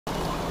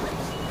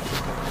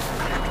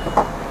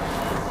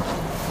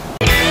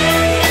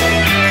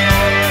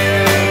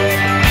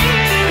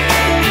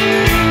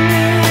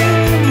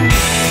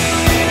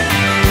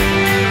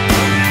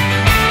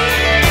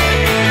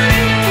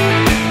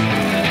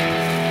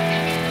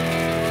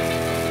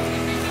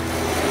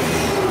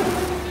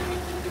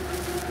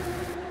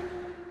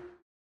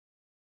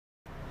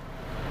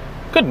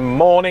Good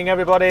morning,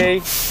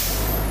 everybody.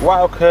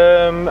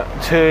 Welcome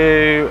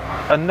to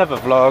another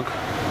vlog.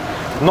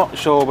 Not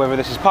sure whether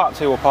this is part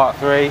 2 or part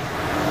 3.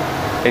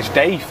 It's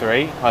day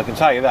 3, I can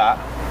tell you that,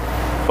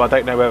 but I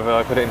don't know whether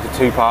I put it into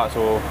 2 parts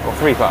or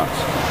 3 parts.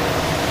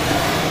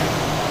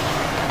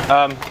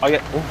 I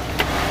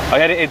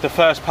edited the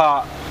first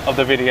part of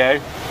the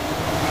video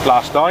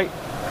last night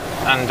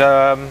and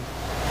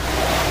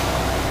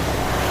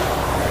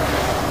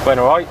went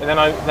alright, and then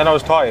I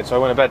was tired, so I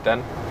went to bed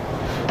then.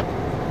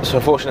 So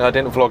unfortunately I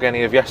didn't vlog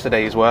any of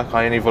yesterday's work.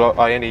 I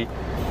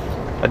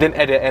didn't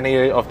edit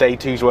any of day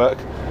 2's work.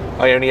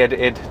 I only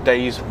edited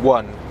day's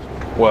 1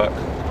 work.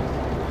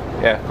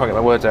 Yeah, can't get my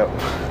words out.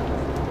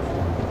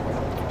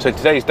 So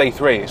today's day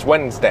 3, it's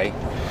Wednesday.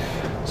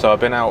 So I've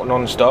been out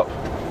non-stop.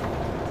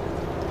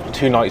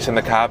 2 nights in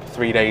the cab,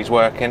 3 days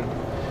working.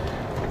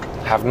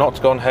 Have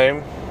not gone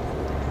home.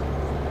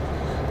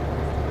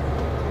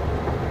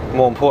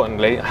 More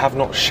importantly, I have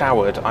not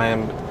showered. I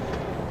am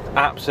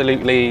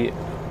absolutely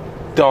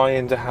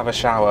dying to have a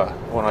shower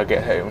when I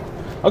get home.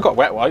 I've got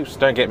wet wipes,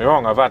 don't get me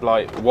wrong. I've had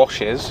like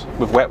washes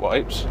with wet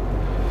wipes,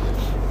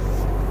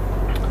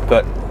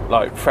 but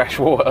like fresh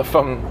water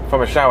from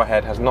a shower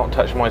head has not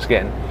touched my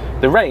skin.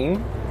 The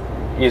rain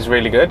is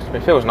really good.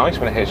 It feels nice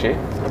when it hits you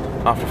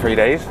after 3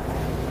 days.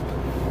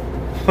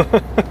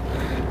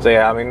 So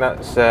yeah, I mean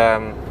that's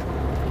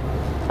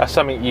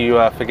something you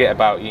forget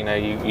about. You know,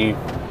 you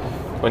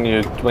when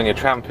you're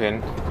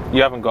tramping,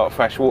 you haven't got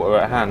fresh water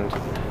at hand.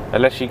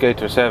 Unless you go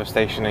to a service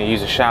station and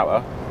use a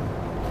shower,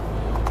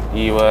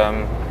 you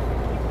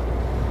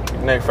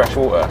no fresh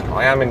water.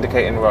 I am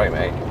indicating right,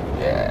 mate.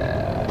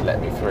 Yeah,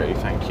 let me through,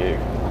 thank you.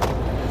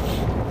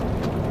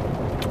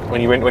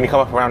 When you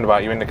come up a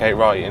roundabout, you indicate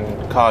right,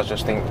 and cars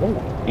just think, oh,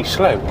 he's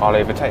slow, I'll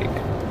overtake.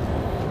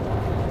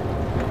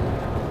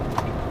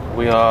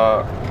 We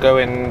are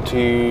going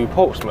to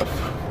Portsmouth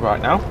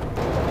right now.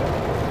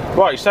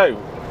 Right, so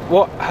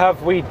what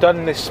have we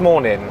done this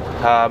morning?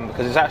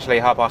 Because it's actually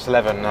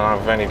 11:30 and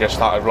I've only just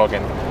started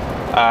vlogging.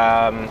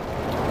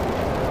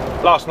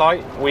 Last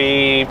night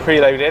we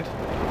preloaded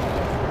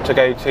to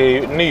go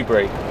to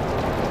Newbury.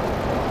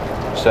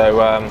 So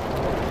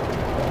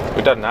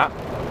we've done that.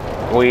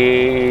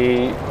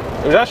 It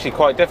was actually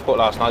quite difficult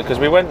last night because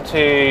we went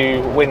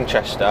to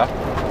Winchester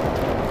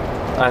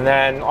and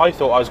then I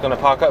thought I was going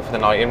to park up for the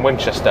night in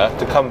Winchester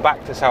to come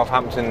back to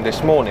Southampton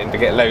this morning to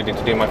get loaded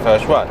to do my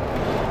first run.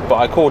 But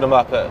I called them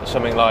up at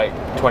something like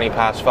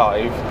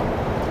 5:20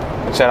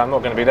 and said I'm not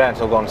going to be there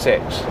until gone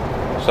 6.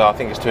 So I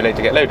think it's too late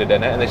to get loaded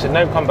in it. And they said,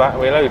 no, come back and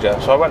we'll load you.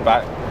 So I went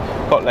back,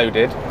 got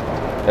loaded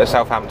at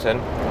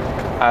Southampton.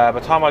 By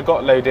the time I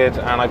got loaded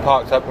and I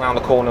parked up around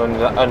the corner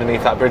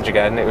underneath that bridge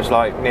again, it was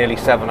like nearly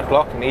 7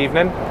 o'clock in the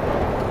evening.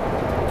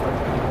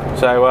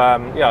 So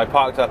yeah, I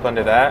parked up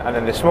under there. And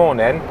then this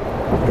morning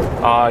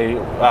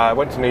I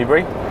went to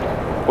Newbury,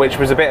 which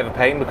was a bit of a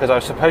pain because I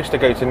was supposed to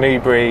go to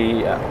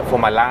Newbury for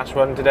my last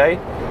run today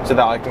so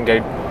that I can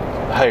go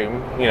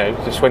home, you know,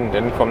 to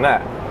Swindon from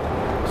there.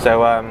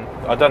 So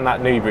I've done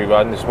that Newbury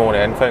run this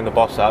morning, phoned the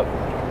boss up,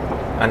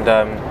 and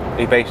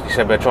he basically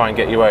said, we'll try and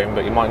get you home,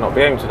 but you might not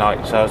be home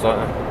tonight. So I was like,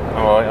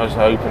 alright, I was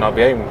hoping I'd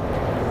be home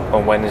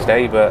on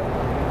Wednesday, but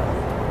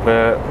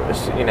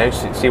you know,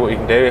 see what you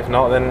can do. If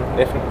not, then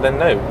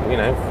no, you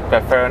know,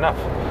 fair enough.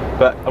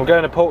 But I'm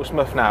going to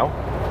Portsmouth now.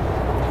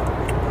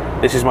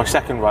 This is my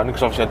second run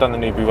because obviously I've done the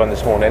Newbury run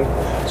this morning.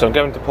 So I'm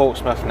going to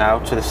Portsmouth now,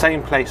 to the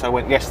same place I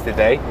went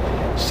yesterday,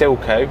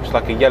 Silco. It's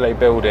like a yellow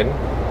building,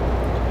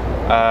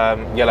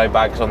 yellow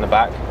bags on the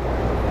back.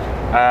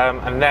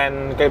 And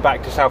then go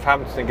back to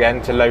Southampton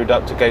again to load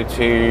up to go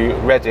to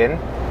Reading.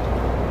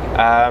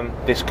 I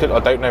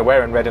don't know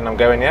where in Reading I'm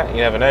going yet.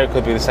 You never know, it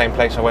could be the same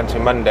place I went to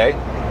Monday,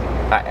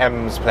 at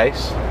M's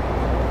place.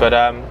 But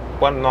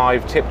when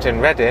I've tipped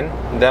in Reading,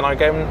 then I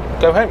go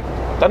home,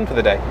 done for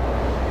the day.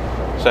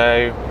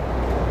 So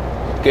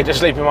get to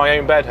sleep in my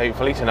own bed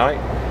hopefully tonight.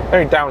 The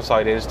only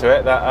downside is to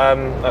it that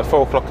at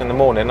 4 o'clock in the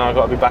morning I've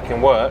got to be back in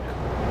work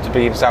to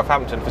be in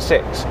Southampton for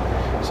 6.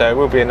 So it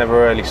will be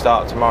another early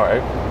start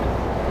tomorrow.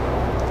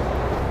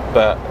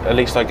 But at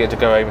least I get to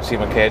go home and see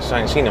my kids.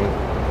 I ain't seen them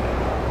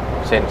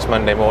since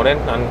Monday morning,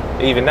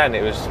 and even then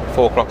it was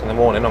 4 o'clock in the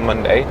morning on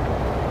Monday.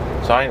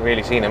 So I ain't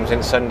really seen them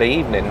since Sunday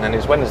evening, and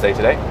it's Wednesday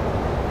today.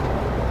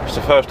 It's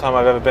the first time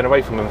I've ever been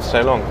away from them for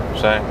so long.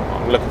 So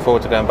I'm looking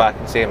forward to going back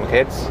and seeing my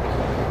kids.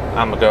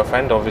 And my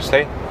girlfriend,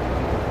 obviously.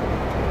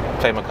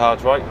 Play my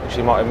cards right.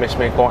 She might have missed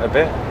me quite a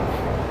bit,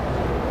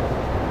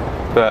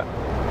 but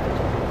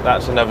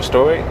that's another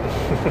story.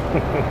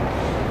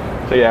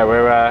 So yeah,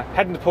 we're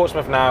heading to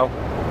Portsmouth now,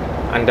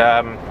 and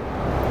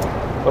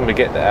when we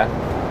get there,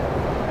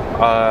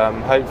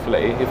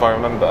 hopefully, if I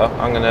remember,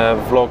 I'm going to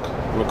vlog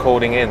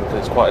recording in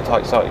because it's quite a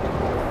tight site.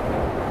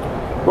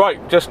 Right,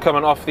 just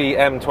coming off the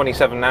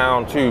M27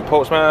 now to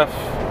Portsmouth,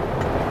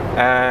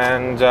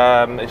 and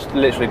it's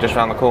literally just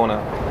around the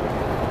corner.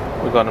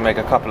 We've got to make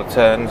a couple of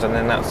turns and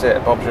then that's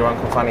it. Bob's your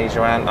uncle, Fanny's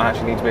your aunt. I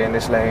actually need to be in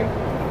this lane.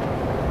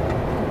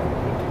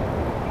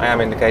 I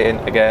am indicating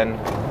again.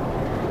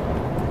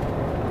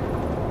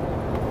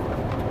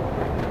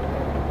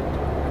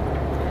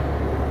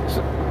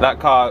 That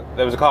car,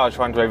 there was a car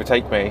trying to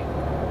overtake me.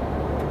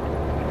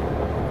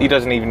 He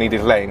doesn't even need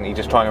his lane, he's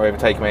just trying to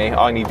overtake me.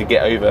 I need to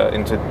get over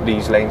into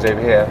these lanes over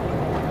here.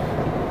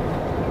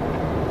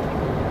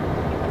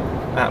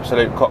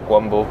 Absolute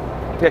cockwomble.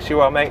 Yes, you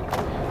are, mate.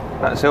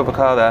 That silver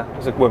car there,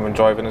 there's a woman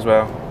driving as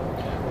well.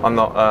 I'm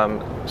not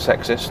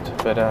sexist,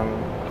 but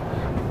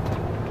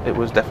it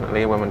was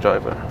definitely a woman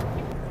driver.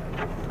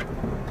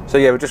 So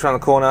yeah, we're just around the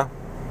corner.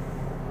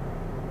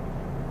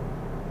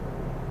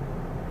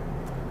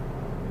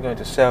 We're going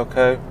to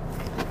Selco.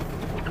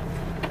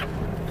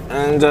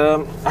 And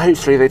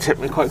hopefully they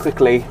tipped me quite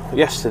quickly.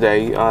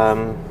 Yesterday, I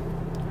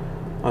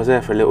was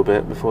there for a little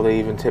bit before they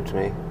even tipped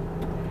me.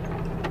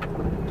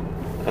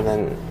 And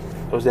then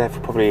I was there for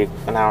probably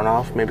an hour and a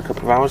half, maybe a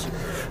couple of hours.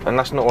 And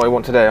that's not what I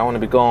want today. I want to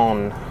be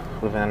gone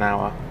within an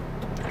hour.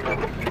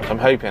 So I'm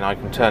hoping I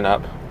can turn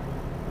up,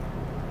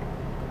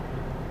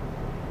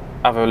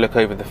 have a look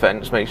over the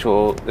fence, make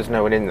sure there's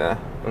no one in there,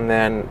 and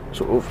then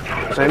sort of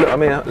say, look,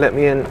 I'm here, let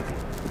me in.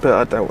 But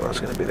I doubt that's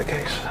going to be the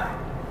case. I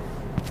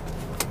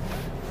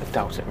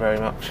doubt it very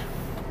much.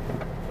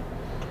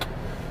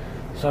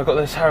 So I've got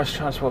this Harris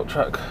transport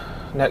truck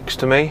next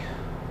to me.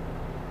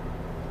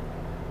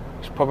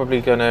 It's probably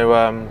going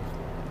to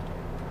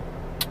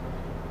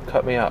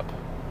cut me up.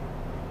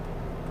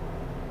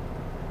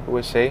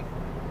 We'll see.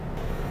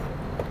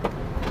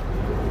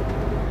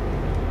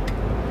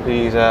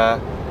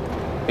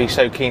 He's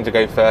so keen to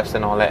go first,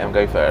 and I'll let him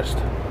go first.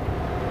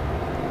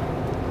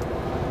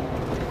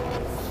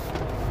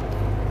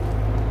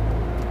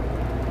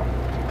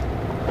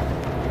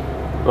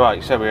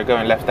 Right, so we're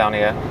going left down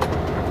here.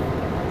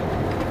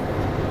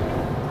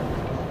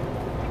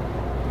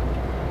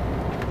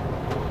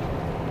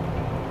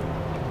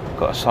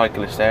 Got a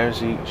cyclist there. Is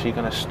she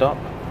going to stop?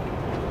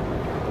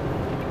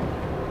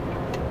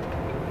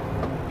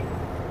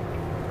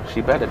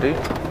 She better do.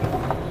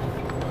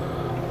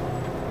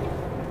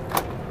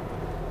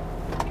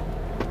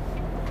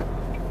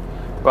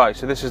 Right,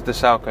 so this is the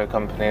Selco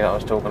company that I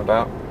was talking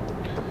about.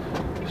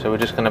 So we're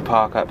just going to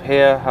park up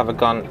here, have a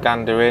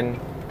gander in.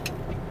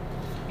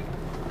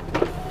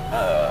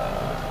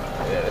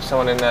 Yeah, there's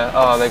someone in there.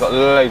 Oh, they got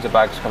loads of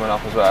bags coming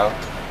off as well.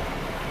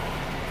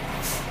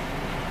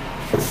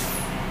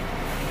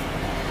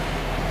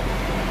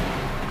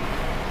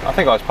 I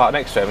think I was parked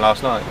next to him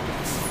last night.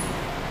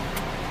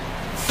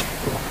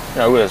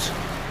 Yeah, I was.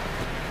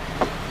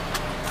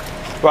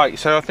 Right,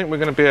 so I think we're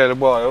going to be here a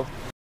while.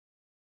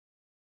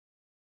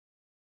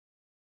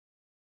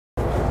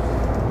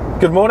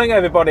 Good morning,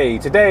 everybody.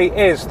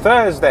 Today is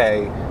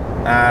Thursday,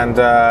 and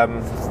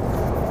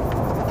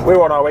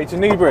we're on our way to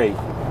Newbury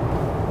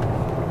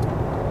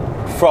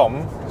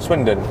from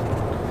Swindon.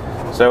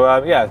 So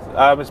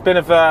it's been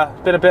a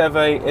bit of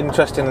a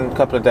interesting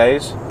couple of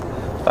days.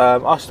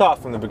 I'll start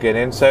from the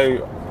beginning.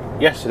 So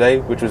yesterday,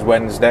 which was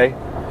Wednesday,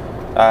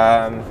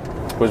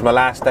 was my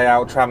last day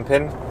out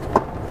tramping.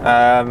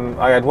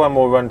 I had one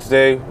more run to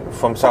do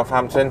from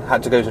Southampton.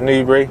 Had to go to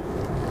Newbury,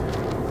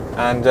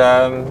 and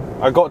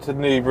I got to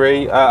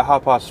Newbury at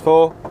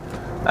 4:30,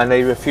 and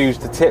they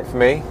refused to tip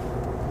me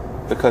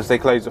because they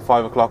closed at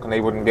 5 o'clock and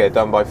they wouldn't get it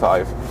done by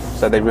 5.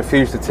 So they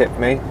refused to tip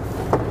me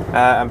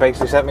and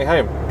basically sent me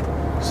home.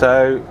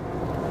 So,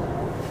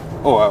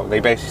 well, they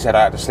basically said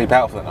I had to sleep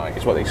out for the night,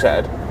 is what they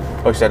said.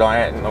 I said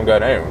I ain't, I'm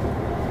going home.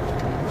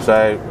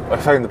 So I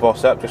phoned the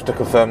boss up just to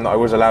confirm that I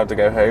was allowed to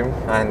go home,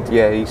 and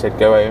yeah, he said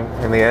go home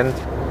in the end.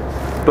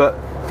 But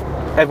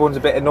everyone's a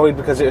bit annoyed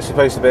because it was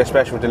supposed to be a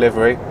special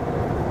delivery,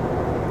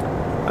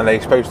 and they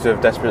supposed to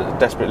have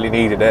desperately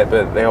needed it,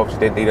 but they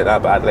obviously didn't need it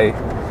that badly.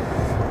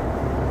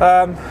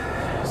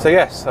 So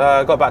yes,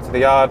 I got back to the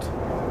yard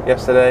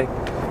yesterday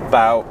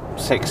about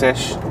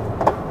 6ish.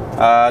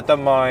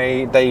 Done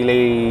my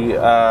daily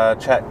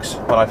checks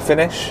when I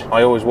finish.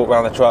 I always walk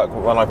around the truck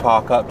when I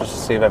park up just to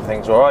see if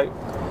everything's alright.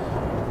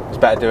 It's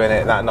better doing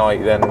it that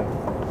night than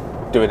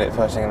doing it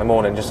first thing in the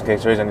morning just in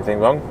case there is anything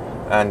wrong.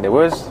 And there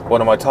was. One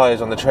of my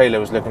tyres on the trailer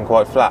was looking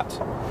quite flat.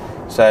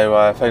 So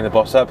I phoned the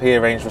boss up. He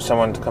arranged for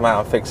someone to come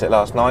out and fix it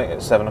last night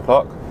at 7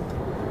 o'clock.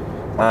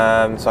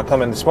 So I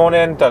come in this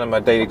morning, done my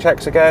daily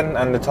checks again,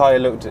 and the tyre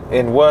looked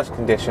in worse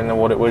condition than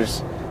what it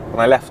was when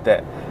I left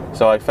it.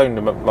 So I phoned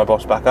my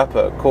boss back up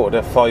at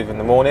 4:45 in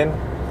the morning,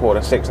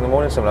 4:45 in the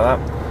morning, something like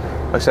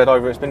that. I said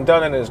either it's been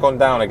done and it's gone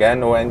down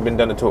again, or it ain't been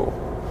done at all.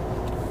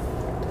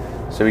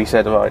 So he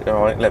said, all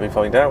right, let me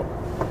find out.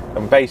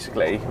 And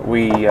basically,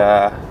 we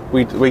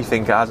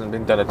think it hasn't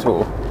been done at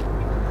all.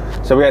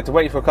 So we had to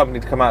wait for a company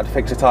to come out to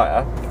fix a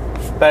tyre.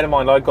 Bear in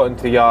mind, I got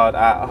into the yard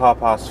at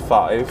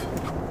 5:30,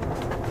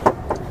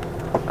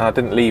 and I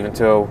didn't leave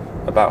until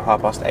about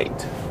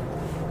 8:30.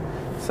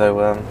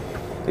 So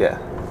yeah.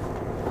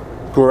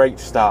 Great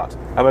start.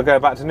 And we're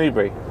going back to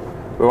Newbury.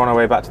 We're on our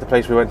way back to the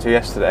place we went to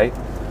yesterday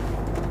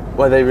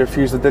where they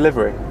refused the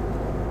delivery.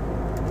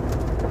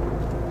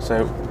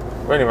 So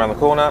we're only around the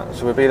corner,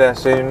 so we'll be there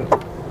soon.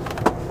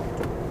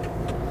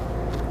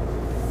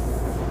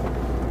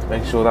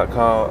 Make sure that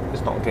car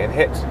is not getting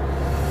hit.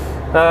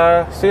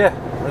 So yeah,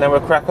 and then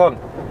we'll crack on.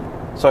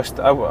 So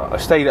I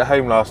stayed at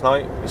home last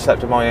night,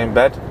 slept in my own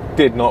bed,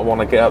 did not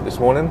want to get up this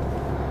morning,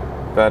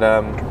 but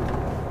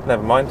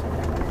never mind.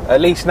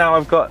 At least now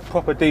I've got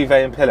proper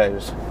duvet and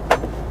pillows.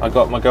 I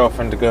got my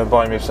girlfriend to go and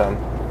buy me some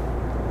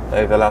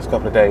over the last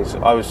couple of days.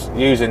 I was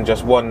using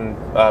just one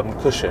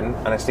cushion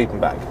and a sleeping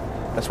bag.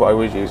 That's what I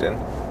was using.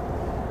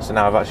 So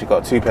now I've actually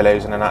got 2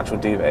 pillows and an actual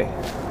duvet.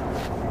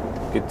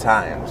 Good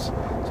times.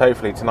 So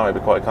hopefully tonight will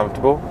be quite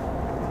comfortable.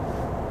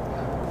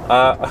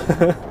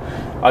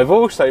 I've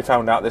also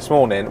found out this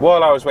morning,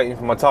 while I was waiting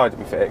for my tyre to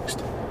be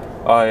fixed,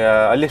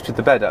 I lifted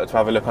the bed up to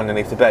have a look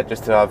underneath the bed,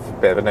 just to have a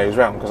bit of a nose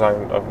round, because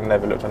I've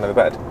never looked under the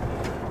bed.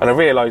 And I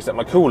realised that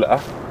my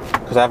cooler,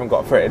 because I haven't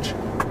got a fridge,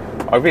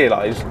 I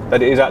realised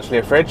that it is actually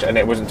a fridge and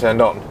it wasn't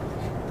turned on.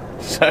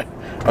 So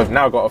I've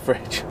now got a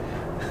fridge.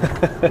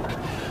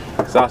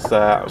 So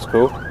that was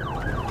cool.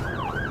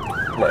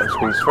 Let him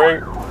squeeze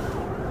through.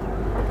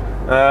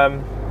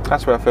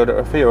 That's where I filled it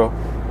with fuel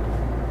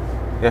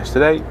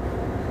yesterday.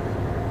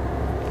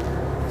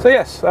 So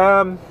yes,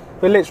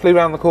 we're literally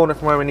around the corner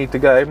from where we need to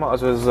go. Might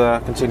as well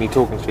continue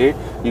talking to you.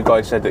 You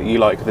guys said that you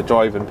like the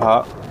driving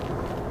part.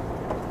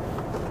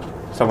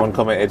 Someone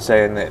commented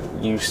saying that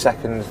you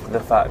second the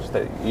fact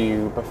that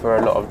you prefer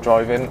a lot of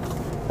driving,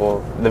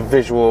 or the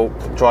visual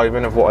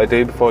driving of what I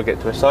do before I get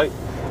to a site.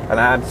 And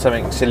I had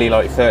something silly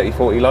like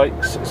 30-40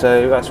 likes,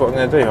 so that's what I'm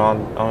going to do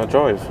on a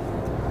drive.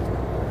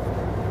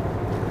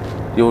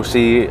 You'll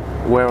see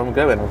where I'm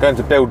going. I'm going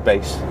to Build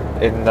Base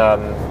in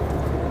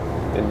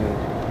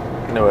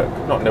Newark,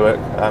 not Newark,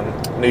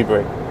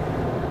 Newbury.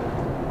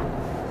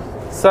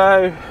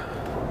 So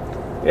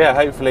yeah,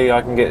 hopefully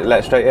I can get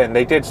let straight in.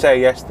 They did say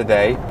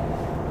yesterday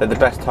that the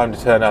best time to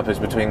turn up is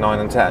between 9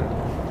 and 10.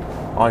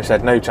 I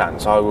said no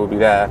chance, I will be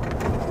there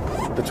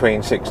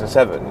between 6 and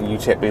 7. You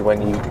tip me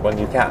when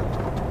you can.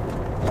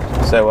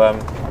 So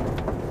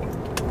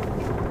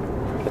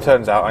it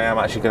turns out I am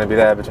actually going to be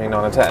there between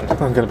 9 and 10. I'm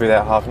going to be there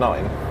at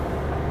 9:30.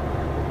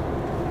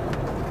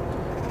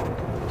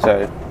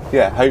 So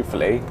yeah,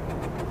 hopefully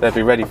they'll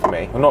be ready for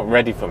me. Well, not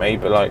ready for me,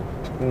 but like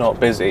not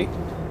busy,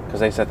 because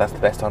they said that's the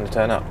best time to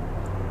turn up.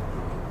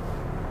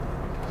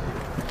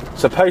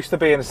 Supposed to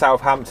be in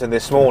Southampton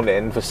this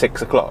morning for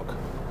 6 o'clock.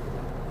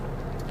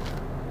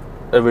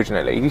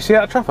 Originally, you see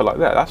that traffic like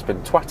that? That's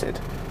been twatted.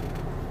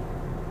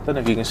 Don't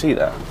know if you can see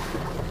that.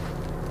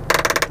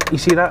 You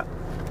see that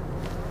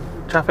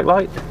traffic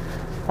light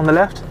on the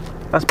left?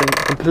 That's been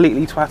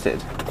completely twatted.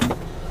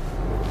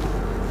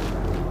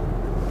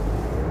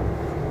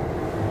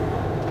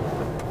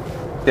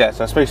 Yeah,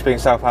 so I'm supposed to be in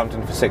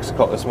Southampton for 6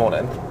 o'clock this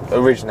morning,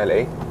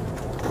 originally.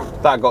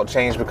 That got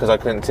changed because I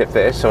couldn't tip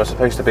this, so I was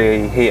supposed to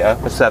be here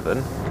for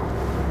 7.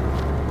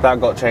 That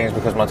got changed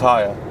because my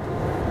tyre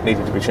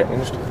needed to be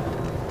changed.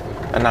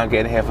 And now I'm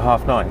getting here for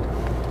 9:30.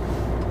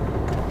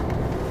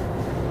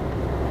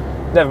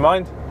 Never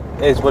mind.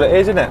 It is what it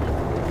is, isn't it?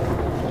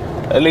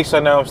 At least I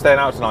know I'm staying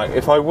out tonight.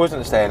 If I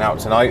wasn't staying out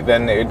tonight,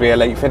 then it would be a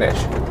late finish.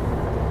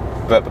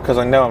 But because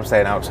I know I'm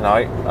staying out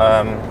tonight,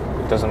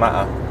 it doesn't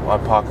matter. I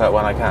park out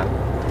when I can.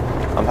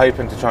 I'm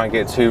hoping to try and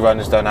get 2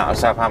 runs done out of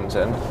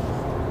Southampton.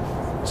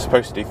 I'm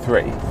supposed to do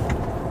 3,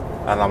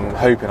 and I'm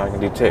hoping I can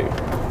do 2.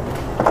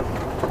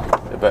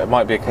 But it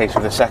might be a case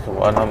of the second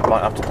one, I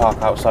might have to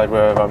park outside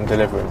wherever I'm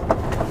delivering,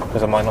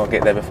 because I might not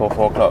get there before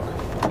 4 o'clock.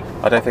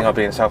 I don't think I'll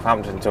be in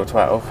Southampton until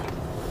 12.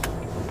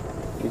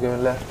 You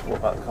going left? What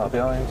about the car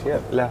behind?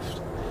 Yep,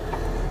 left.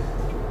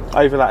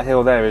 Over that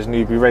hill there is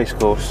Newbury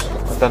Racecourse.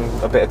 I've done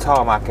a bit of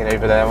tarmacking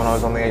over there when I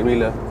was on the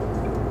 8-wheeler.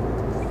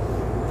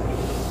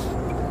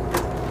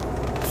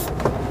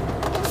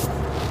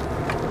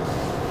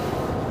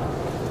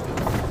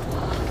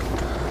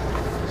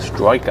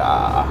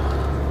 Striker.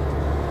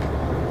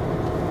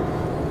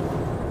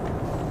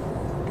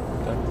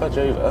 Don't budge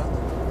over.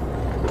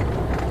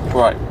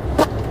 Right.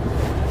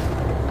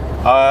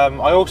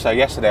 I also,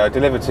 yesterday, I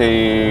delivered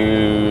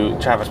to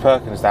Travis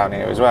Perkins down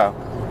here as well.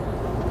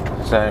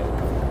 So,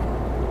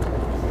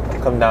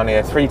 I've come down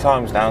here 3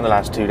 times now in the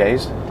last 2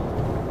 days.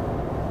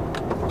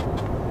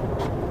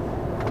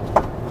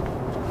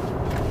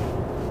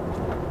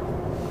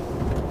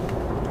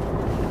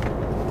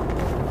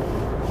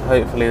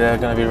 Hopefully they're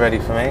going to be ready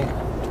for me.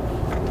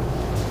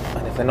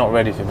 And if they're not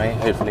ready for me,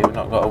 hopefully we've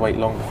not got to wait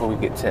long before we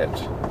get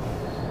tipped.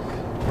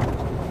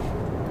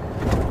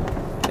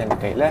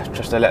 Indicate left,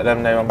 just to let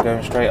them know I'm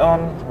going straight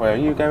on. Where are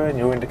you going?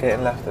 You're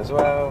indicating left as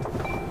well.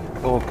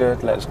 All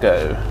good, let's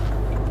go.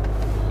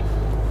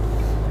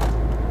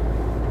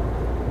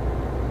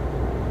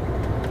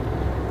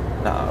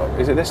 Now,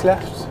 is it this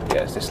left?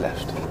 Yeah, it's this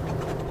left.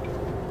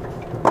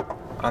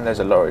 And there's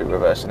a lorry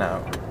reversing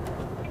out.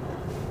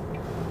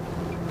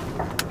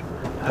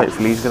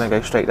 Hopefully he's going to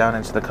go straight down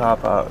into the car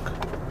park.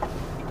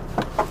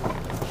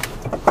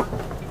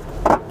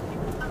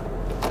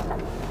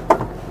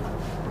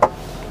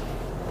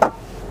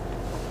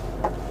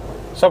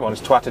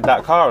 Someone's twatted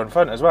that car in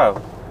front as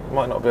well. You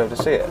might not be able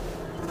to see it.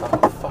 Oh,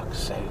 for fuck's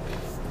sake.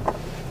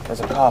 There's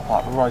a car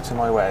park right in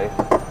my way.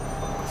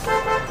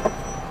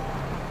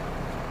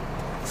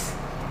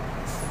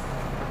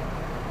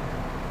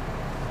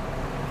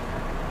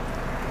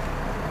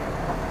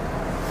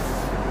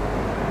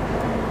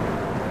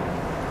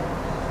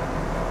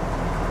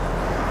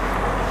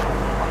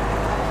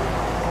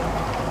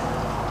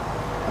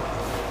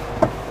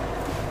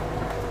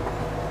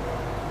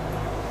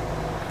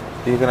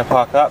 Are you going to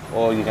park up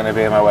or are you going to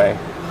be in my way?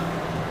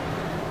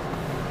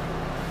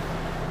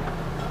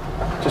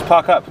 Just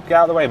park up, get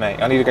out of the way, mate.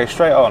 I need to go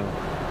straight on.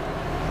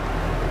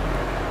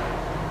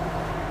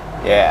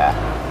 Yeah.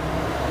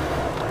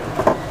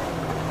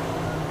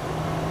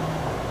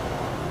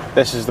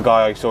 This is the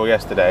guy I saw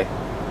yesterday.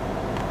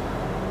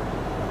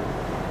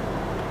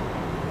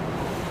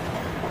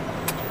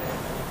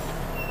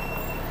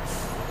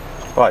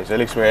 Right, so at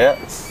least we're here.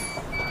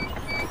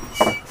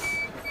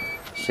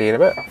 See you in a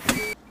bit.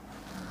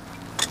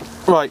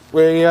 Right,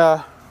 we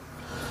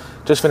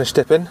just finished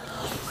tipping.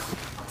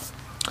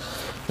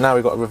 Now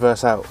we've got to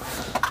reverse out.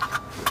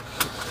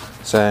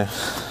 So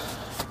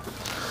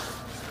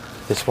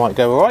this might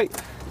go alright.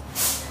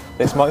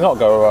 This might not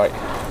go alright.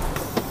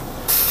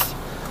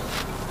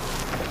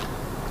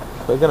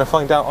 We're going to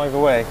find out either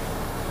way.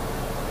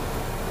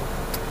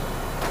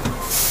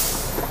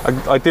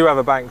 I do have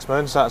a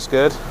banksman, so that's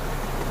good.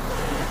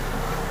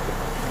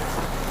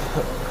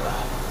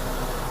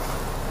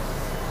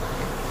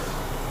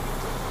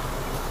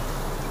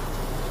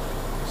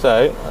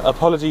 So,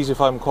 apologies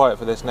if I'm quiet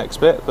for this next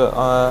bit, but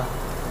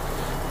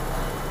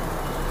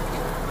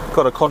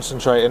got to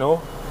concentrate and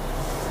all.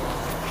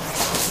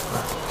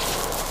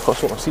 Got to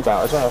sort my seat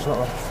out as well, it's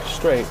not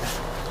straight.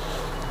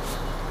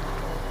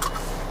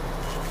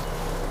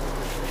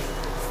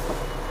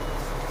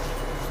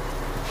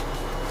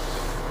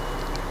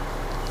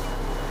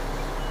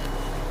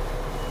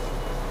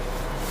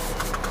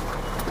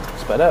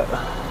 It's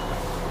better.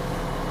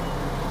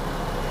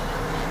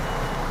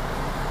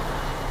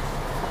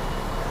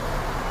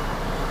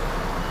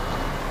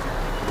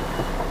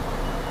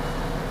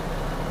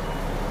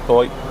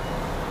 Boy.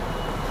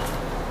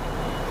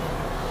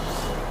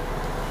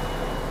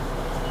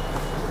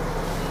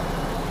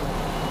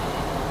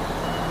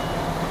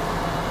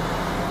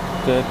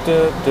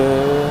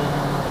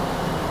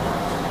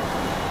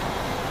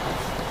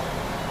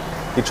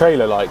 Your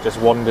trailer light just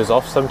wanders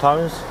off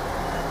sometimes.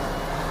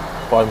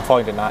 Well, I'm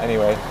finding that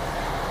anyway.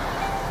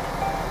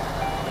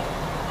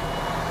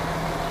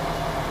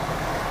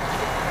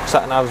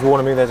 Sat nav's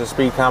warning me there's a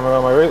speed camera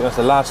on my route. That's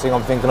the last thing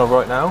I'm thinking of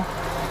right now.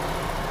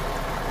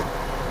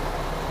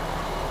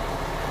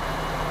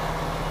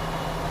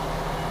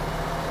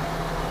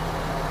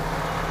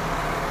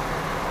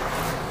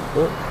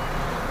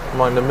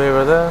 Mind the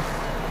mirror there.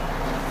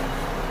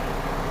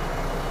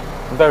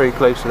 Very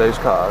close to those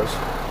cars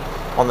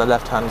on the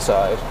left hand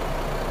side.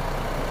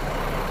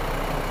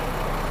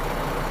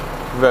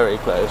 Very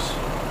close.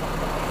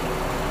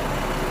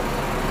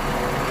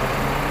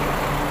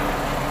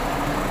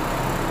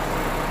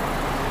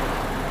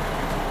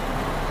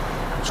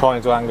 I'm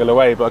trying to angle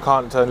away, but I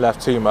can't turn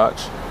left too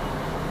much,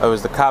 or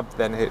as the cab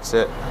then hits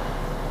it.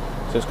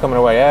 So it's coming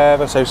away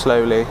ever so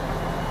slowly.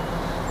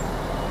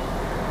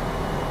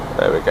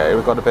 There we go,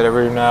 we've got a bit of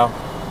room now.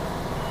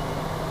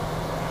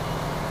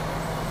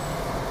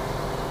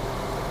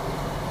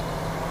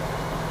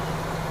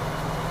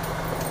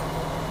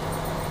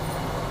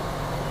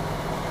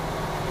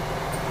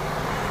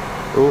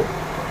 Ooh.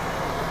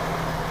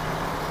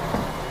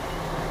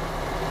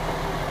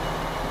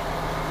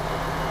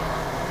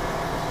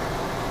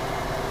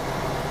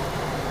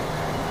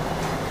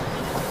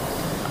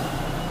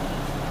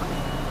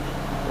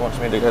 Wants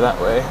me to go that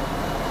way.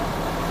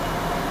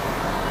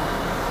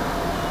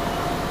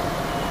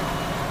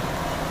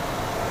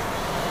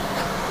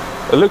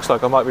 It looks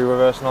like I might be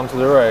reversing onto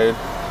the road.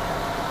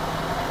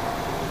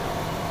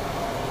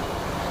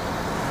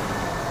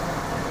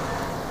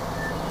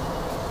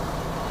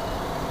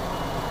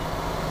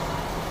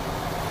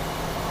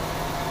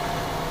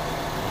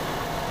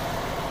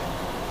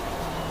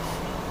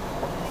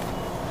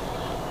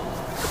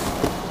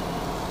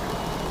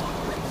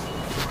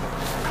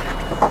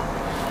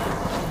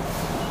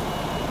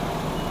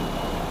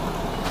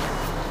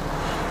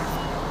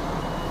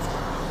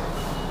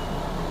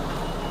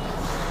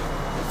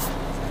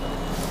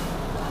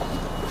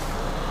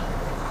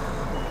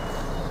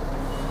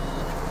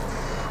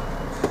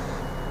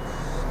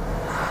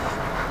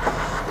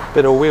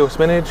 Bit of wheel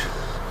spinach.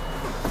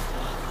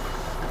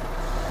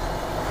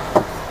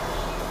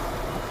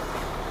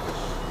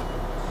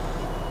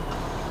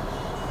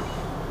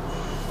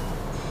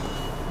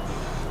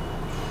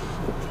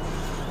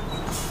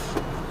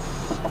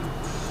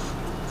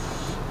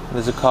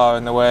 There's a car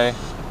in the way.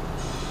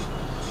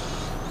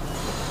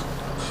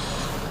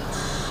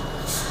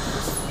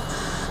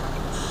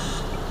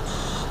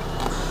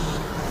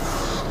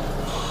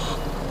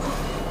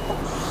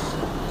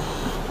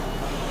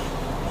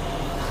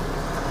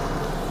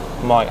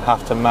 Might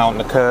have to mount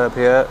the curb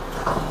here.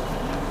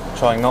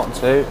 Try not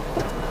to.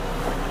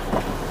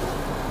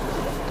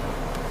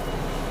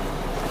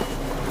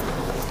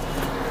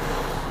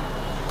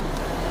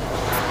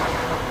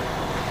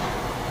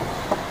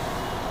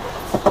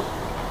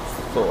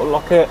 Sort of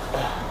lock it.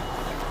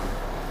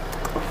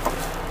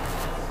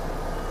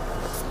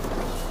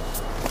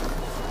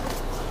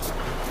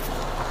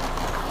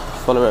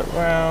 Follow it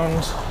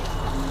round.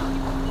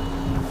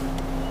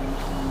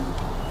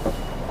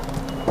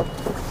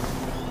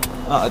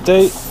 That'll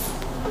do.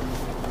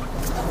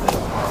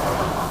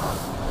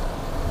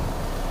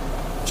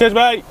 Cheers,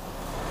 mate.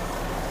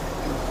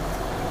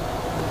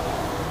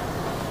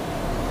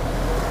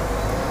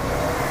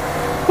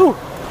 Whew.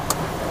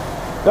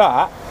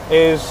 That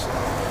is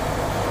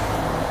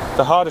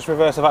the hardest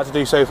reverse I've had to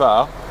do so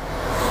far.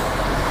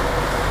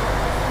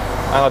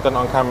 And I've done it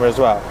on camera as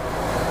well.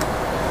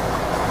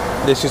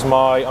 This is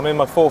I'm in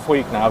my 4th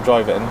week now of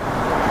driving.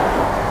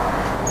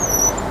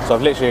 So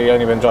I've literally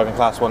only been driving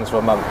class 1s for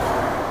a month.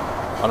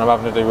 And I'm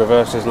having to do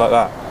reverses like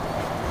that.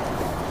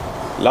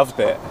 Loved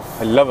it.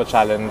 I love a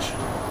challenge.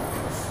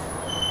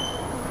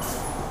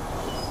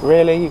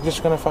 Really? You're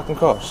just gonna fucking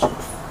cross? You're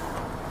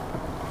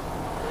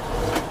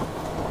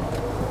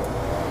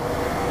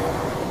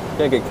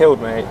gonna get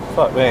killed, mate.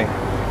 Fuck me.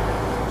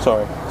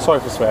 Sorry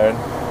for swearing.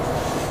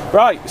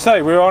 Right,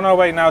 so we're on our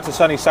way now to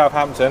sunny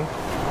Southampton.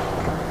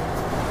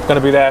 Going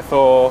to be there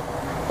for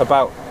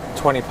about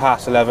 20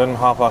 past 11,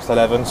 half past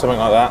 11, something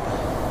like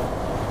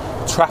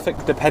that. Traffic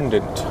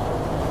dependent.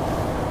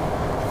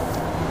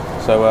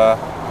 So we'll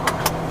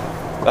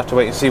have to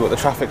wait and see what the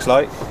traffic's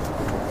like.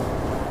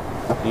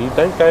 You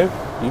don't go,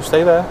 you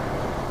stay there.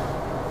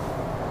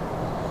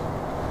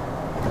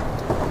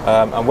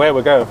 And where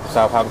we're going from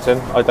Southampton,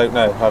 I don't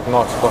know. I've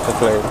not got a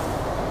clue.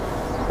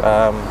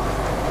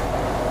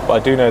 But I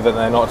do know that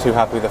they're not too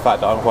happy with the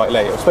fact that I'm quite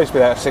late. I was supposed to be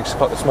there at 6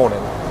 o'clock this morning.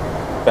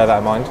 Bear that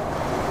in mind.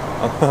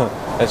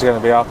 It's going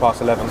to be half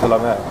past 11 till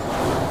I'm there.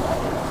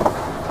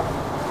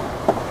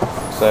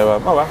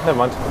 So, oh well, never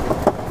mind.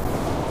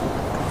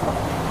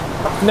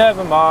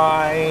 Never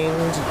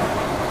mind.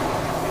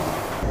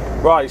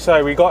 Right,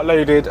 so we got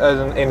loaded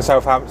in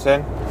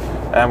Southampton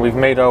and we've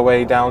made our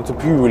way down to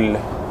Poole.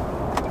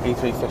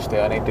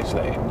 E350, I need this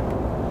lane.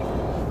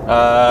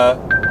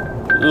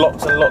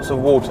 Lots and lots of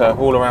water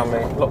all around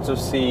me, lots of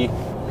sea.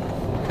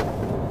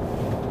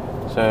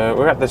 So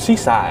we're at the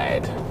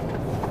seaside.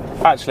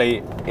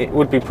 Actually, it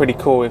would be pretty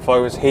cool if I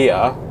was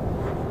here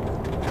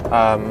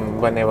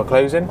when they were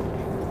closing.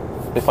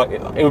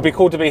 It would be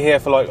cool to be here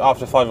for like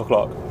after 5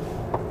 o'clock,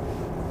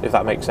 if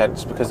that makes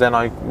sense, because then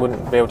I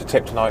wouldn't be able to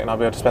tip tonight and I'd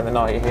be able to spend the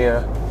night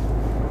here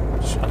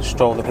and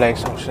stroll the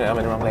place. Oh shit, I'm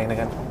in the wrong lane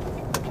again.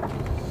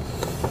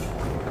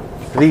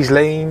 These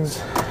lanes,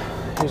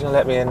 who's gonna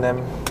let me in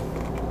them?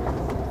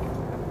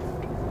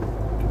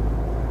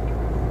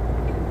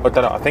 I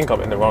don't know, I think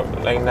I'm in the right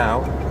lane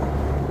now.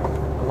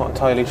 I'm not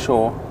entirely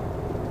sure.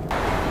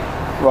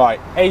 Right,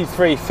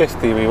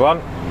 A350 we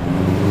want.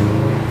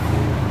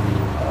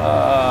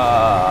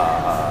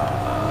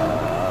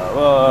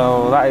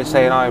 Well, that is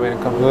saying I'm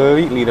in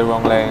completely the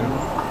wrong lane.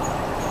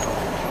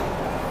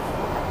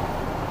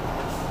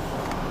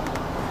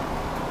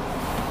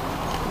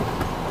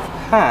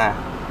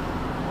 Ha.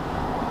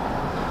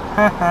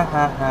 Ha ha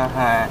ha ha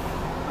ha.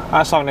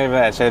 That sign over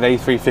there said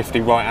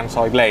A350 right hand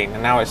side lane,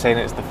 and now it's saying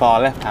it's the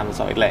far left hand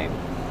side lane.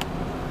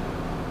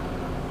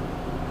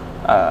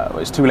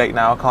 It's too late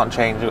now, I can't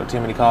change, I've got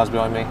too many cars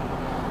behind me.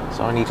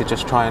 So I need to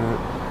just try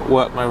and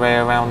work my way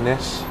around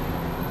this.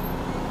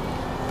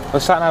 The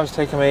sat-nav's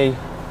taking me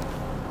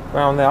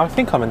around there. I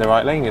think I'm in the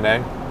right lane, you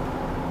know.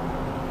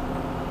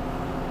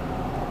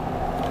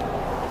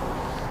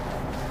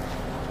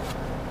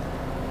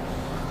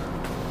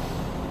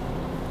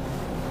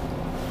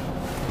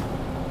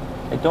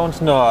 I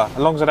don't know. As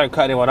long as I don't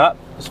cut anyone up,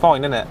 it's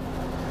fine, isn't it?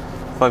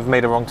 If I've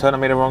made a wrong turn, I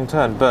made a wrong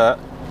turn. But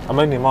I'm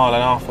only a mile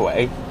and a half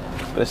away.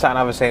 But the sat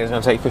nav is saying it's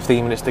going to take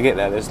 15 minutes to get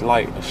there. There's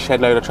like a shed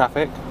load of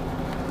traffic.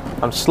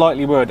 I'm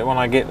slightly worried that when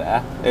I get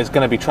there, there's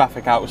going to be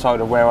traffic outside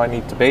of where I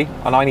need to be,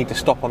 and I need to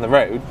stop on the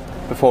road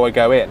before I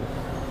go in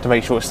to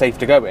make sure it's safe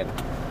to go in.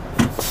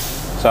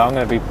 So I'm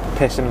going to be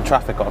pissing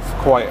traffic off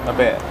quite a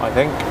bit, I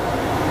think.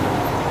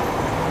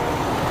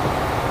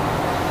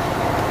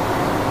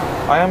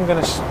 I am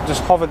going to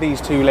just hover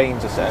these 2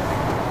 lanes a sec.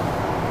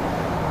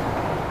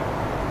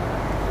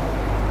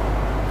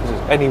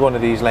 Because any one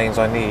of these lanes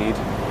I need.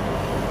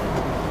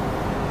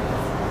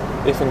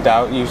 If in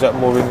doubt, use up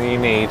more room than you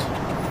need.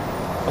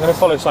 I'm going to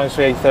follow signs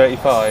for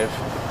A35.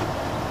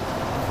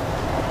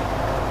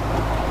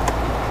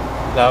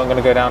 Now I'm going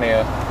to go down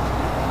here.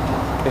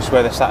 This is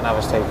where the sat nav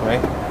has taken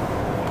me.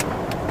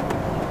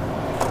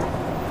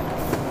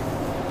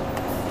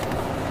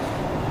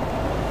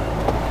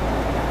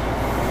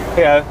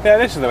 Yeah,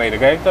 this is the way to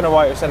go. Don't know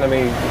why it was sending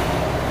me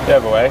the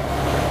other way.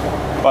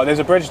 But there's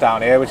a bridge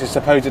down here which is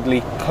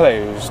supposedly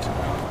closed.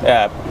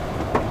 Yeah,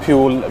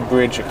 Poole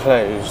Bridge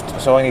closed.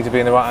 So I need to be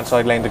in the right hand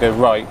side lane to go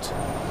right.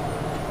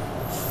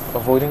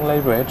 Avoiding low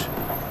bridge.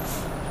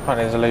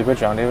 Apparently there's a low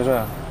bridge around here as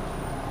well.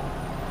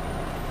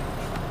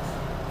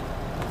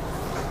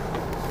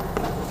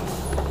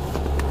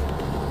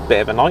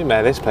 Bit of a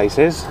nightmare this place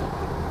is.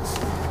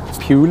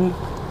 Poole.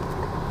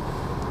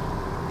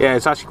 Yeah,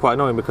 it's actually quite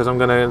annoying because I've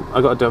got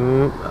to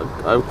do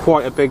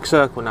quite a big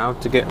circle now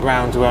to get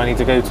round to where I need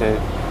to go to.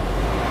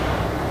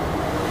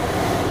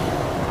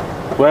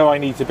 Where I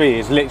need to be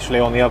is literally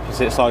on the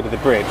opposite side of the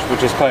bridge,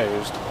 which is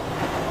closed.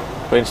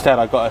 But instead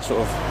I've got to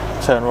sort of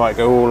turn right,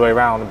 go all the way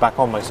around and back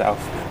on myself.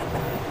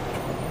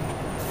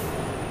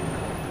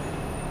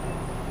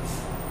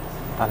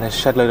 And there's a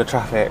shed load of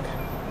traffic.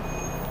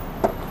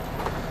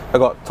 I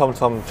got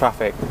TomTom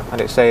traffic,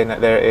 and it's saying that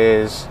there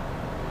is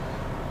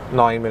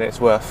 9 minutes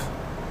worth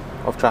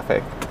of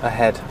traffic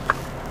ahead,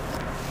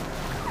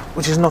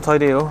 which is not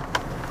ideal.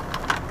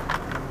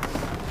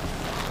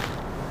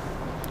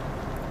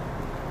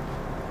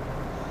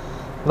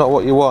 Not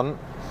what you want.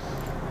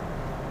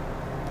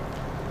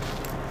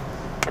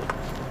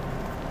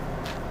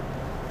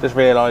 Just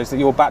realised that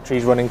your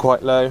battery's running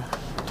quite low.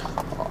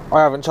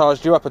 I haven't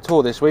charged you up at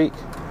all this week.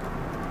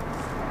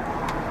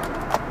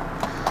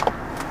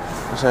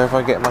 So if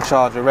I get my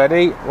charger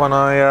ready when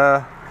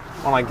I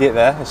get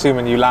there,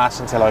 assuming you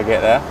last until I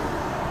get there,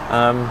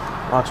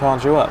 I'll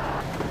charge you up.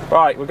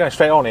 Right, we're going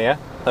straight on here,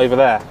 over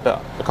there, but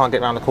I can't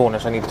get around the corner,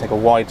 so I need to take a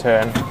wide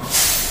turn.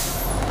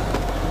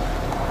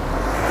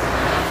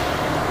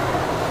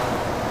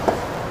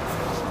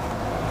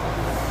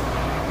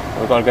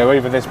 We've got to go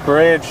over this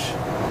bridge.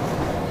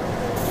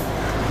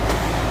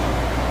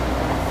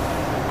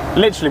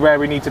 Literally where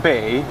we need to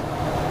be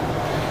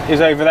is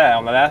over there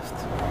on the left.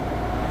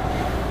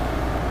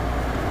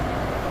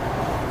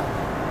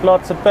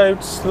 Lots of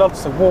boats,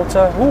 lots of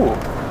water.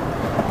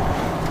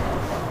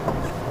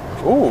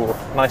 Ooh,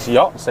 nice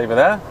yachts over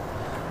there.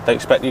 Don't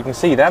expect you can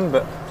see them,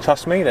 but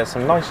trust me, there's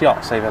some nice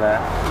yachts over there.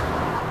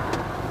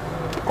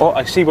 Oh,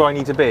 I see where I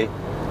need to be.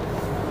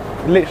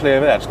 Literally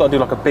over there. Just got to do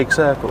like a big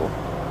circle.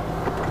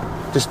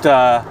 Just,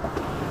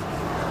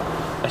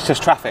 it's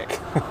just traffic.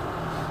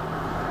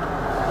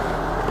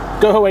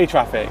 Go away,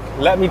 traffic.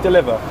 Let me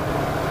deliver.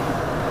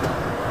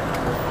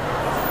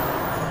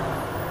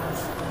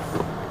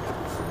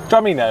 Do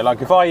you know what I mean though?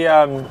 Like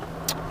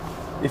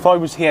if I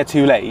was here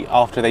too late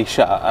after they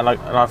shut and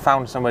I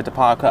found somewhere to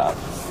park up,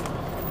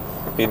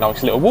 it'd be a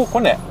nice little walk,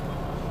 wouldn't it?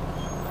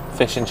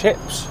 Fish and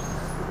chips.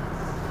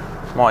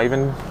 Might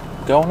even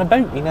go on a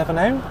boat, you never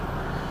know.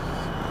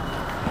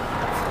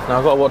 Now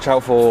I've got to watch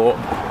out for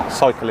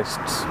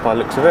cyclists by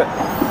the looks of it.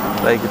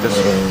 They could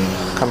just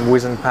come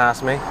whizzing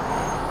past me.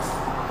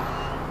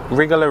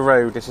 Wriggler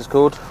Road, this is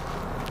called.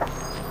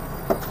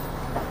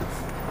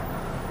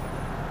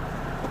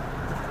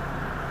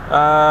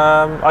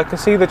 I can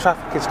see the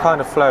traffic is kind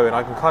of flowing.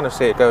 I can kind of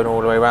see it going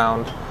all the way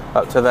around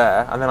up to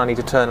there, and then I need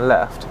to turn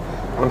left.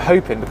 And I'm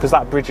hoping, because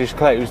that bridge is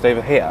closed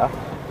over here,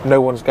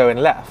 no one's going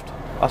left.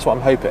 That's what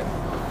I'm hoping.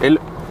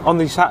 On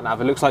the sat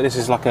nav, it looks like this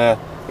is like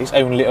its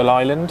own little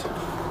island,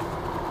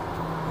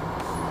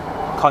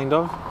 kind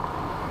of.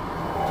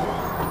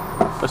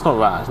 It's not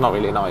right. It's not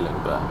really an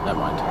island, but never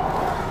mind.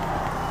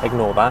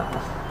 Ignore that.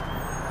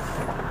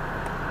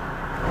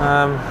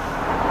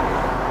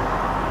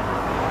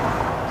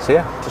 So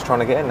yeah, just trying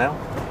to get in now.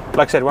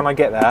 Like I said, when I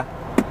get there,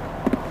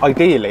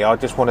 ideally I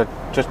just want to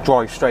just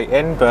drive straight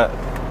in, but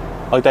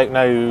I don't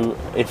know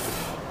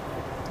if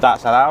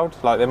that's allowed.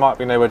 Like there might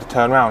be nowhere to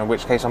turn around, in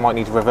which case I might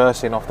need to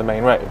reverse in off the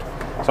main road.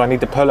 So I need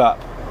to pull up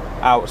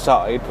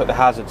outside, put the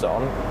hazards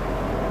on,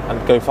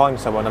 and go find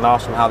someone and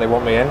ask them how they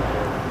want me in.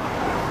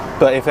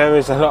 But if there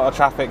is a lot of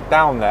traffic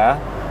down there,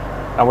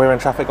 and we're in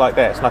traffic like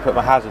this, and I put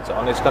my hazards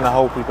on, it's going to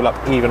hold people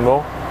up even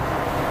more.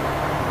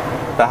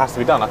 That has to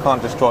be done. I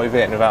can't just drive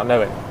in without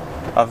knowing.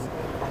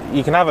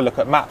 You can have a look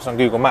at maps on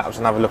Google Maps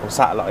and have a look on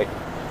satellite,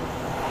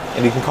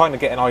 and you can kind of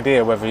get an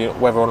idea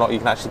whether or not you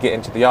can actually get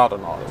into the yard or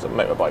not. There's a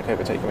motorbike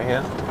overtaking me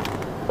here,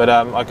 but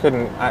I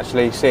couldn't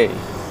actually see,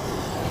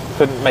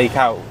 couldn't make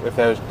out if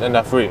there was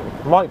enough room.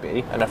 Might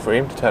be enough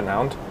room to turn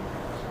around,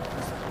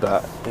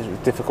 but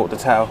it's difficult to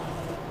tell.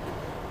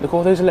 Look at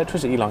all those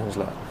electricity lines,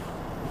 look.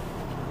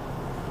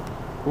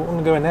 You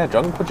wouldn't go in there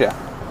drunk, would you?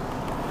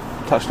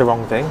 Touch the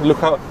wrong thing.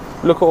 Look at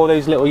all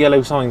those little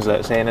yellow signs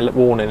that saying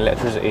warning,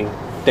 electricity,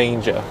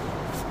 danger.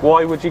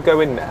 Why would you go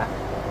in there?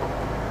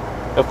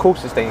 Of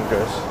course it's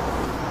dangerous.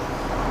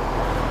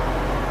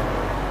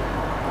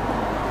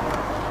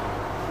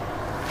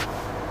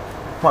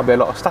 Might be a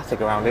lot of static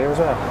around here as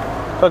well.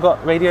 Have I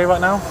got radio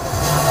right now?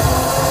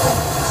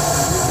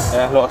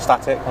 Yeah, a lot of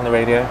static on the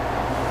radio.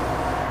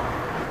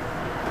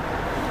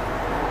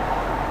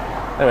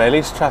 Anyway, at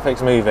least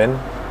traffic's moving.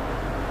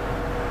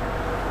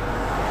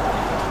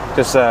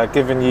 Just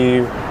giving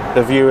you,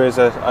 the viewers,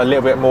 a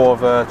little bit more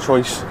of a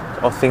choice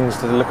of things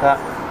to look at.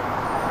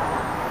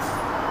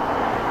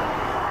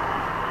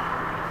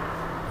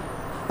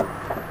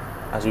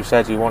 As you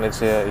said, you want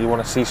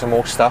to see some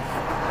more stuff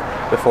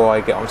before I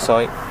get on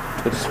site,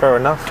 which is fair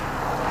enough.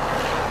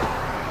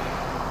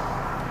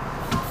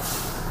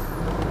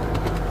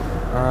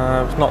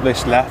 It's not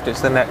this left, it's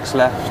the next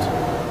left.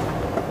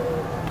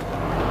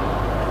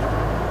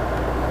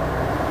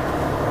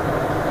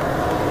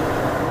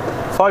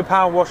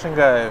 £5 wash and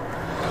go.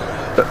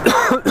 Do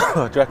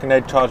you reckon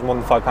they'd charge more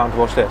than £5 to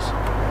wash this?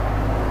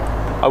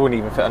 I wouldn't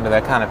even fit under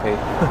their canopy.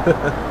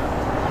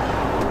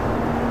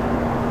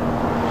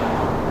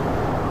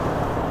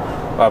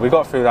 Well, we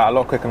got through that a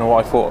lot quicker than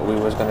what I thought we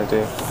was going to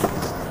do.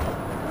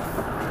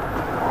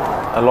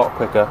 A lot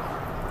quicker.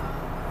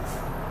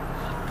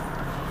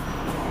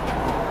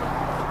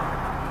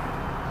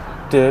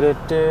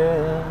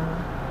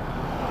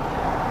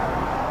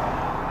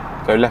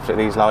 Go left at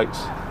these lights.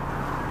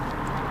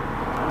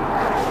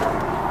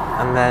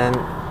 And then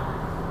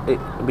it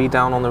be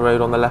down on the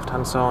road on the left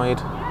hand side.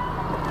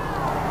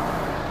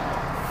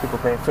 People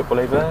playing football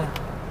over there.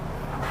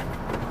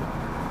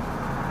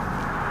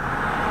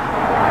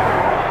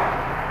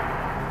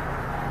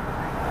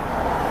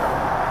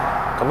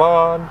 Come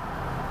on.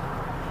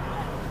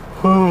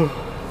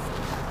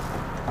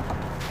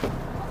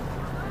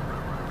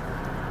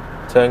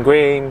 Turn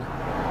green.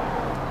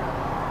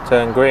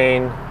 Turn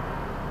green.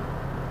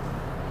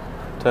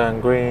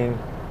 Turn green.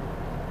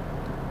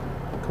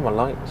 Come on,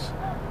 lights.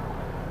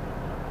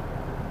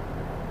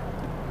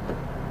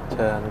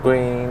 Turn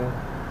green.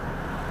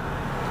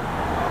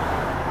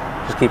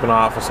 Just keep an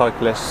eye out for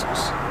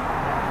cyclists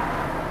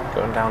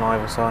going down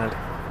either side.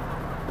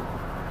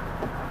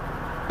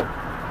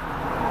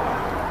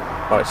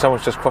 Right,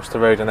 someone's just crossed the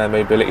road in their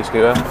mobility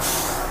scooter.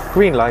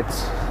 Green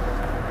lights.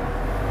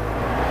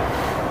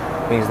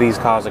 Means these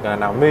cars are going to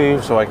now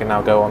move, so I can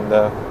now go on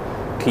the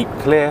keep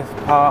clear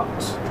part.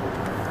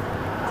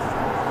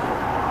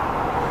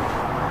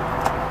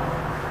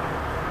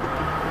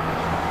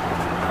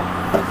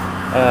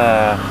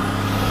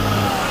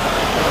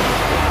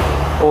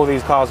 All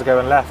these cars are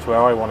going left where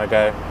I want to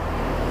go.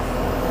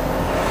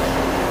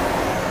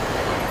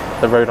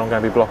 The road I'm going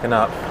to be blocking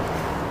up.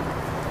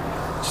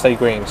 Stay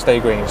green, stay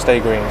green, stay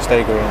green,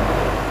 stay green,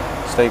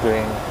 stay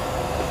green.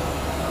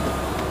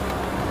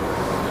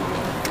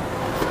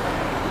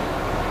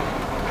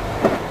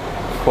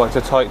 Quite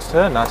a tight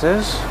turn, that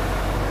is.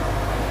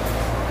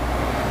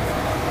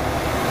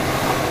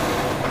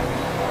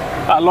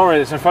 That lorry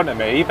that's in front of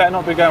me, you better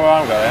not be going where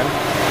I'm going.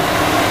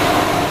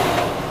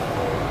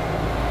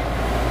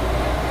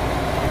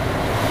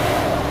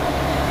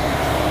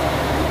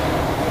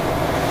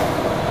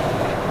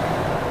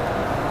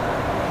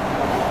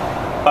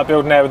 That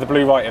building there with the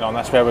blue writing on,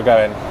 that's where we're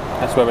going.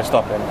 That's where we're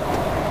stopping.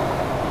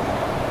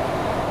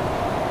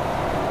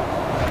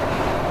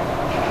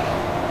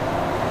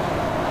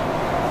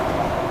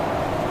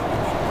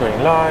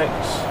 Green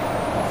lights.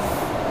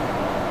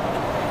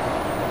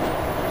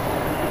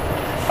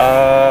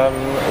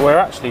 We're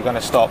actually going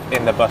to stop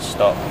in the bus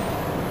stop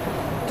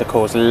to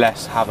cause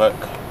less havoc.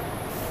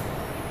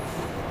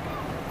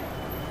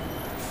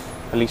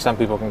 At least some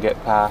people can get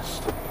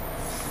past.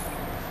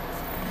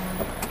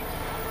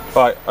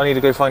 Right, I need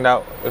to go find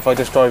out if I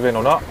just drive in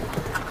or not.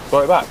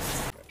 Right back.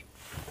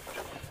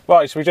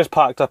 Right, so we just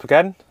parked up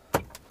again.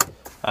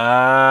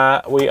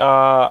 We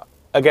are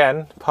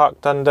again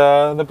parked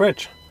under the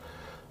bridge.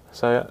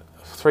 So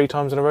 3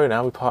 times in a row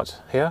now we parked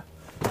here.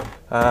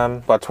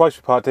 Well, twice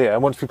we parked here,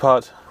 and once we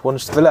parked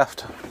once to the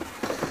left.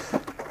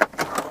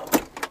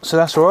 So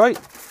that's all right.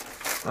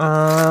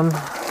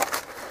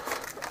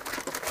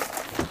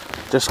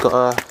 Just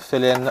got to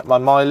fill in my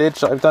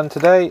mileage that I've done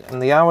today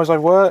and the hours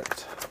I've worked.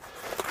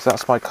 So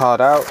that's my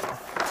card out.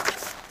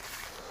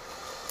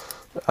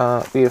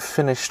 We have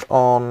finished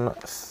on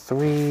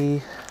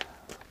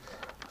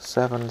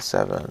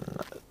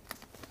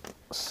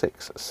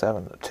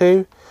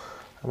 377,672,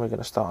 and we're going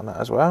to start on that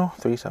as well.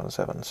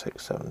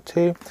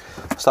 377,672.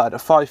 Started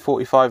at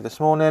 5:45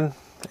 this morning.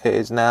 It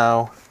is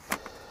now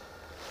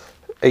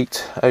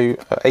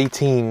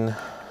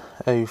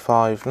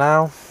 18:05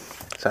 now.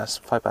 So that's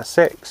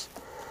 6:05.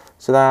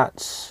 So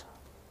that's,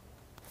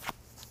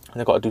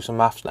 I've got to do some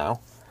maths now.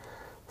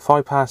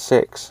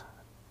 6:05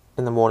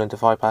 in the morning to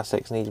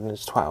 6:05 in the evening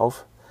is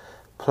 12,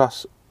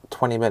 plus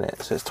 20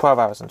 minutes. So it's 12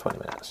 hours and 20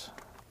 minutes.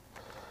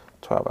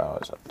 12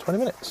 hours and 20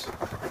 minutes.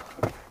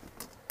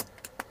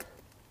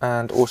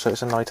 And also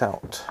it's a night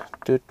out.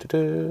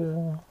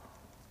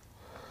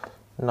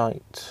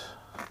 Night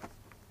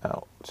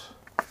out.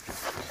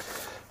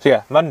 So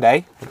yeah,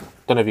 Monday,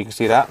 don't know if you can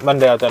see that.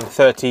 Monday I've done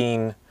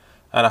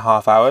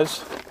 13.5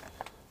 hours.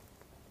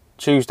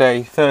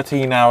 Tuesday,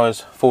 13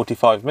 hours,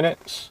 45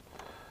 minutes.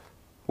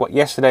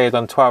 Yesterday I've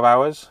done 12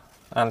 hours,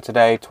 and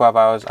today 12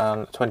 hours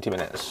and 20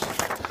 minutes.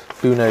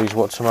 Who knows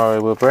what tomorrow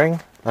will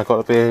bring. I've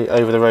got to be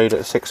over the road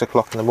at 6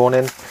 o'clock in the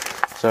morning,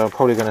 so I'm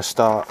probably going to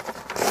start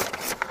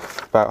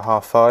about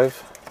 5:30.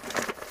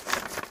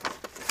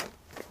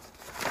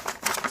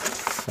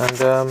 And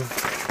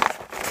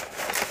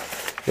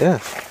yeah,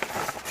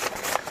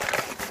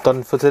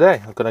 done for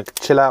today. I'm going to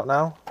chill out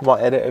now.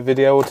 Might edit a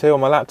video or 2 on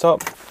my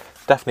laptop.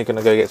 Definitely going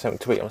to go get something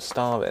to eat. I'm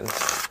starving.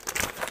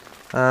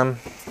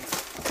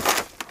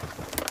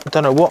 I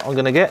don't know what I'm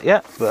going to get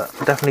yet, but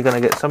definitely going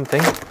to get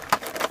something.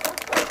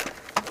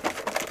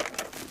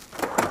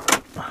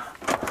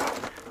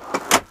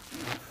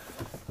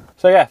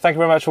 So yeah, thank you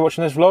very much for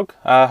watching this vlog.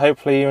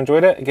 Hopefully you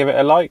enjoyed it. Give it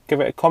a like,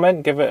 give it a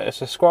comment, give it a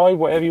subscribe,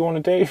 whatever you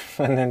want to do.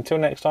 And until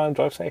next time,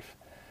 drive safe.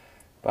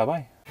 Bye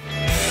bye.